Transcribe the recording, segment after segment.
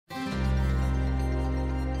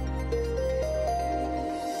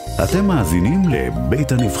אתם מאזינים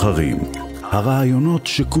לבית הנבחרים, הרעיונות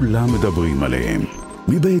שכולם מדברים עליהם,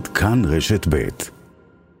 מבית כאן רשת בית.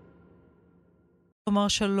 אומר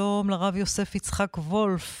שלום לרב יוסף יצחק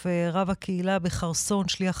וולף, רב הקהילה בחרסון,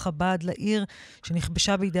 שליח חב"ד לעיר,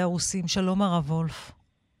 שנכבשה בידי הרוסים. שלום הרב וולף.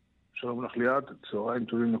 שלום לך ליד, צהריים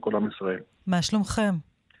טובים לכל עם ישראל. מה שלומכם?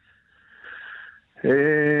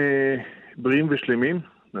 בריאים ושלמים,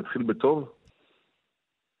 נתחיל בטוב.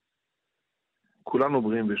 כולנו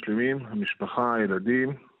בריאים ושלמים, המשפחה,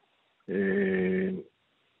 הילדים,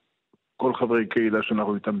 כל חברי קהילה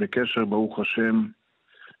שאנחנו איתם בקשר, ברוך השם,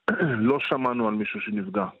 לא שמענו על מישהו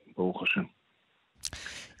שנפגע, ברוך השם.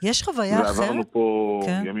 יש חוויה אחרת? ועברנו פה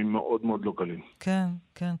ימים מאוד מאוד לא קלים. כן,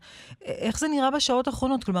 כן. איך זה נראה בשעות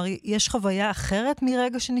האחרונות? כלומר, יש חוויה אחרת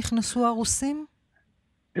מרגע שנכנסו הרוסים?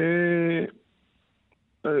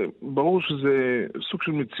 ברור שזה סוג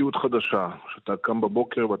של מציאות חדשה, שאתה קם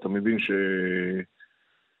בבוקר ואתה מבין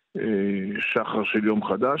שחר של יום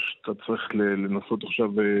חדש, אתה צריך לנסות עכשיו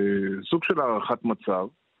סוג של הערכת מצב,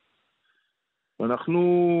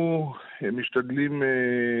 ואנחנו משתדלים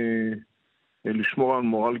לשמור על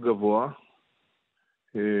מורל גבוה,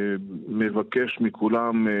 מבקש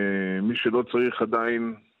מכולם, מי שלא צריך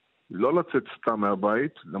עדיין לא לצאת סתם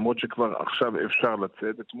מהבית, למרות שכבר עכשיו אפשר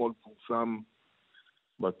לצאת. אתמול פורסם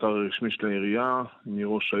באתר הרשמי של העירייה,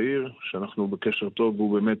 מראש העיר, שאנחנו בקשר טוב,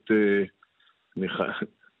 והוא באמת,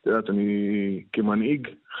 אני כמנהיג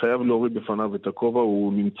חייב להוריד בפניו את הכובע,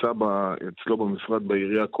 הוא נמצא אצלו במשרד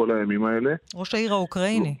בעירייה כל הימים האלה. ראש העיר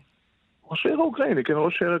האוקראיני. ראש העיר האוקראיני, כן,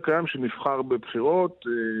 ראש העיר הקיים שנבחר בבחירות.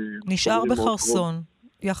 נשאר בחרסון,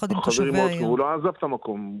 יחד עם תושבי העיר. הוא לא עזב את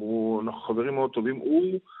המקום, אנחנו חברים מאוד טובים.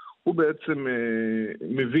 הוא בעצם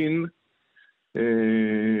מבין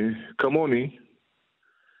כמוני,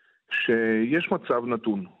 שיש מצב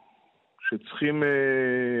נתון, שצריכים,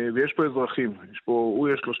 ויש פה אזרחים, יש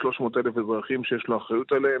לו 300,000 אזרחים שיש לו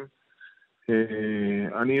אחריות עליהם,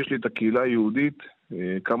 יש לי את הקהילה היהודית,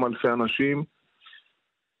 כמה אלפי אנשים,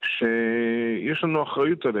 שיש לנו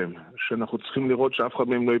אחריות עליהם, שאנחנו צריכים לראות שאף אחד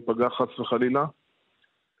מהם לא ייפגע חס וחלילה,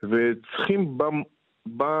 וצריכים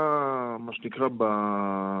מה שנקרא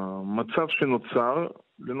במצב שנוצר,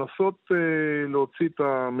 לנסות להוציא את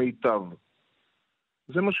המיטב.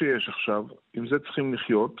 זה מה שיש עכשיו, עם זה צריכים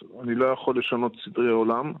לחיות, אני לא יכול לשנות סדרי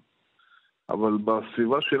עולם, אבל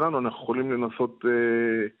בסביבה שלנו אנחנו יכולים לנסות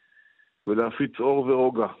ולהפיץ אור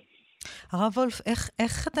ורוגע. הרב וולף,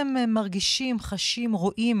 איך אתם מרגישים, חשים,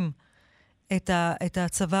 רואים את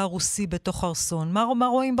הצבא הרוסי בתוך חרסון? מה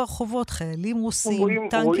רואים ברחובות? חיילים רוסים,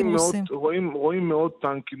 טנקים רוסים? רואים מאות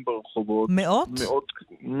טנקים ברחובות. מאות?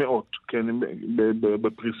 מאות, כן,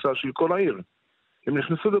 בפריסה של כל העיר. הם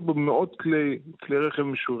נכנסו במאות כלי רכב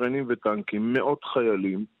משוריינים וטנקים, מאות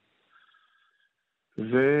חיילים,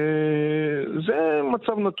 וזה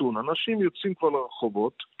מצב נתון. אנשים יוצאים כבר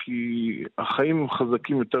לרחובות, כי החיים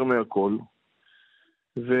חזקים יותר מהכל,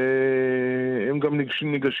 והם גם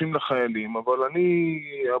ניגשים לחיילים, אבל אני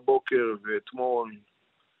הבוקר ואתמול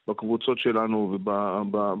בקבוצות שלנו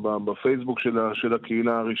ובפייסבוק של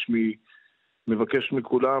הקהילה הרשמי, מבקש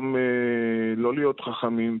מכולם לא להיות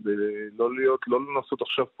חכמים לא לנסות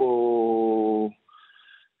עכשיו פה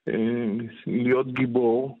להיות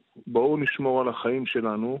גיבור. בואו נשמור על החיים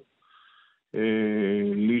שלנו,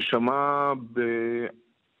 להישמע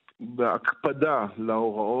בהקפדה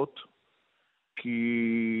להוראות,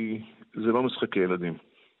 כי זה לא משחקי ילדים.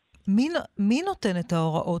 מי נותן את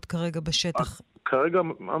ההוראות כרגע בשטח? כרגע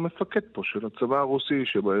המפקד פה של הצבא הרוסי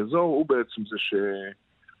שבאזור, הוא בעצם זה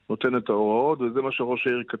נותן את ההוראות, וזה מה שראש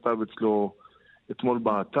העיר כתב אצלו אתמול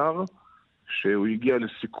באתר, שהוא הגיע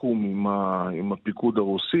לסיכום עם הפיקוד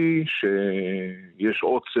הרוסי, שיש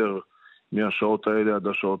עוצר מהשעות האלה עד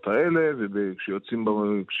השעות האלה,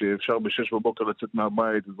 וכשאפשר ב-6 בבוקר לצאת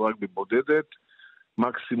מהבית, זה רק בבודדת,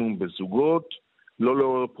 מקסימום בזוגות, לא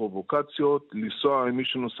לעורר פרובוקציות, לנסוע, מי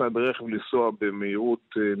שנוסע ברכב, לנסוע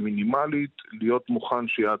במהירות מינימלית, להיות מוכן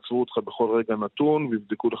שיעצרו אותך בכל רגע נתון,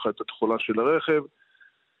 ויבדקו לך את התכולה של הרכב.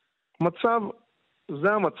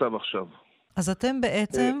 זה המצב עכשיו. אז אתם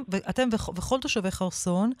בעצם, אתם וכל תושבי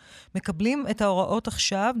חרסון, מקבלים את ההוראות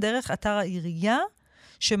עכשיו דרך אתר העירייה,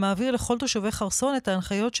 שמעביר לכל תושבי חרסון את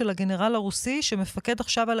ההנחיות של הגנרל הרוסי, שמפקד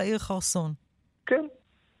עכשיו על העיר חרסון. כן,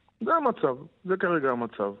 זה המצב. זה כרגע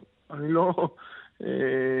המצב.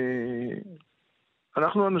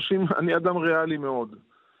 אנחנו אנשים, אני אדם ריאלי מאוד.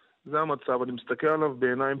 זה המצב. אני מסתכל עליו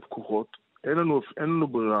בעיניים פקוחות. אין לנו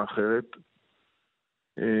ברירה אחרת.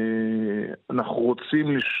 אנחנו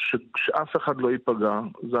רוצים שאף אחד לא ייפגע,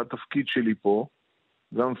 זה התפקיד שלי פה,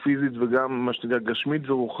 גם פיזית וגם מה שנקרא גשמית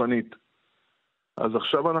ורוחנית. אז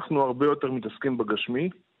עכשיו אנחנו הרבה יותר מתעסקים בגשמי,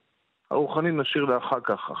 הרוחני נשאיר לאחר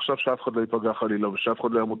כך, עכשיו שאף אחד לא ייפגע חלילה ושאף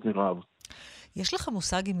אחד לא ימות מרעב. יש לך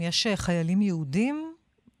מושג אם יש חיילים יהודים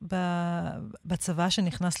בצבא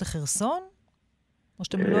שנכנס לחרסון? או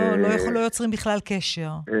שאתם לא יוצרים בכלל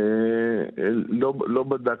קשר? לא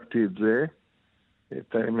בדקתי את זה,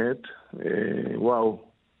 את האמת. וואו,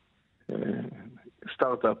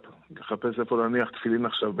 סטארט-אפ, לחפש איפה להניח תפילין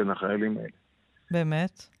עכשיו בין החיילים האלה.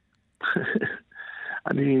 באמת?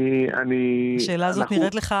 אני... השאלה הזאת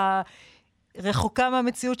נראית לך רחוקה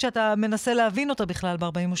מהמציאות שאתה מנסה להבין אותה בכלל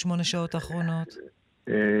ב-48 שעות האחרונות.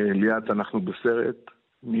 ליאת, אנחנו בסרט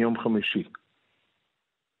מיום חמישי.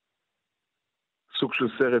 סוג של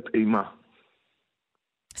סרט אימה.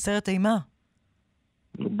 סרט אימה?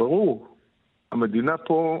 ברור. המדינה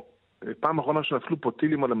פה, פעם האחרונה שנפלו פה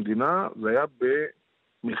טילים על המדינה, זה היה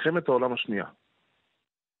במלחמת העולם השנייה.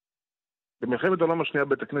 במלחמת העולם השנייה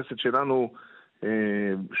בית הכנסת שלנו,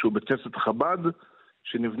 שהוא בית כנסת חב"ד,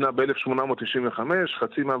 שנבנה ב-1895,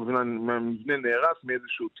 חצי מהמבנה נהרס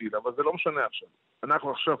מאיזשהו טיל, אבל זה לא משנה עכשיו.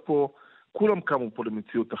 אנחנו עכשיו פה, כולם קמו פה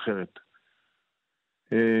למציאות אחרת.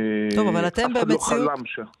 טוב, אבל אתם במציאות...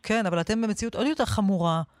 כן, אבל אתם במציאות עוד יותר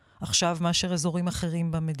חמורה עכשיו מאשר אזורים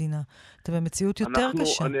אחרים במדינה. אתם במציאות יותר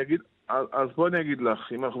קשה. אז בואי אני אגיד לך,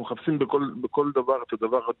 אם אנחנו מחפשים בכל דבר את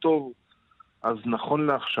הדבר הטוב, אז נכון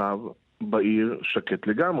לעכשיו, בעיר שקט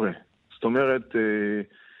לגמרי. זאת אומרת,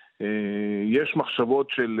 יש מחשבות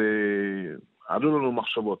עלו לנו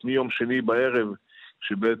מחשבות, מיום שני בערב,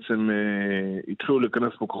 שבעצם התחילו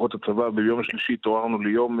להיכנס פה כוחות הצבא, וביום השלישי התעוררנו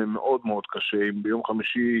ליום מאוד מאוד קשה,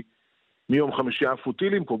 מיום חמישי עפו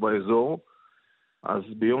טילים פה באזור, אז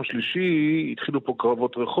ביום שלישי התחילו פה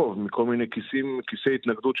קרבות רחוב, מכל מיני כיסי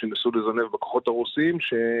התנגדות שניסו לזנב בכוחות הרוסיים,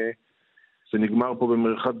 שזה נגמר פה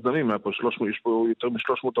במרחץ דמים, יש פה יותר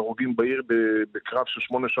מ-300 הרוגים בעיר בקרב של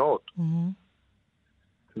 8 שעות.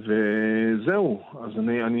 וזהו, אז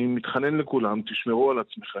אני מתחנן לכולם, תשמרו על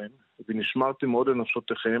עצמכם, ונשמרתם מאוד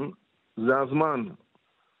לנפשותיכם, זה הזמן.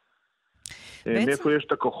 מאיפה יש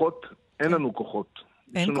את הכוחות? אין לנו כוחות.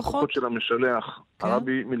 יש לנו כוחות של המשלח.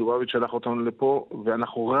 הרבי מלובביץ' שלח אותנו לפה,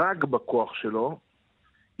 ואנחנו רק בכוח שלו.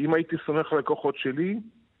 אם הייתי סומך על הכוחות שלי,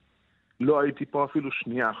 לא הייתי פה אפילו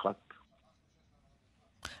שנייה אחת.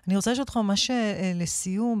 אני רוצה לשאול אותך ממש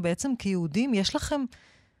לסיום, בעצם כיהודים, יש לכם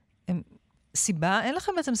סיבה? אין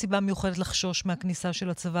לכם בעצם סיבה מיוחדת לחשוש מהכניסה של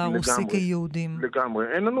הצבא הרוסי כיהודים? לגמרי.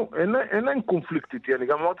 אין להם קונפליקט איתי. אני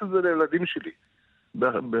גם אמרתי את זה לילדים שלי.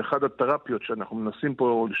 באחד התרפיות שאנחנו מנסים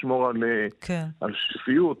פה לשמור על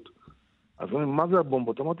שפיות. אז מה זה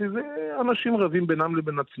הבומבות? אמרתי, זה אנשים רבים בינם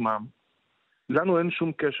לבין עצמם. לנו אין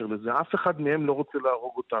שום קשר לזה. אף אחד מהם לא רוצה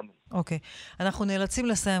להרוג אותנו. אוקיי. אנחנו נאלצים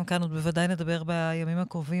לסיים כאן, עוד בוודאי נדבר בימים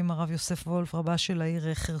הקרובים, הרב יוסף וולף, רבה של העיר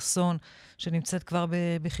חרסון, שנמצאת כבר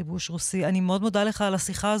בכיבוש רוסי. אני מאוד מודה לך על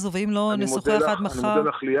השיחה הזו, ואם לא נשוחח עד מחר... אני מודה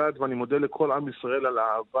לך ליד, ואני מודה לכל עם ישראל על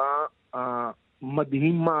האהבה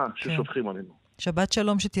המדהימה ששופכים עלינו. שבת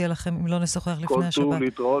שלום שתהיה לכם, אם לא נשוחח לפני השבת. כל טוב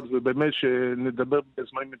להתראות, ובאמת שנדבר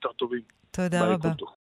בזמנים יותר טובים. תודה רבה.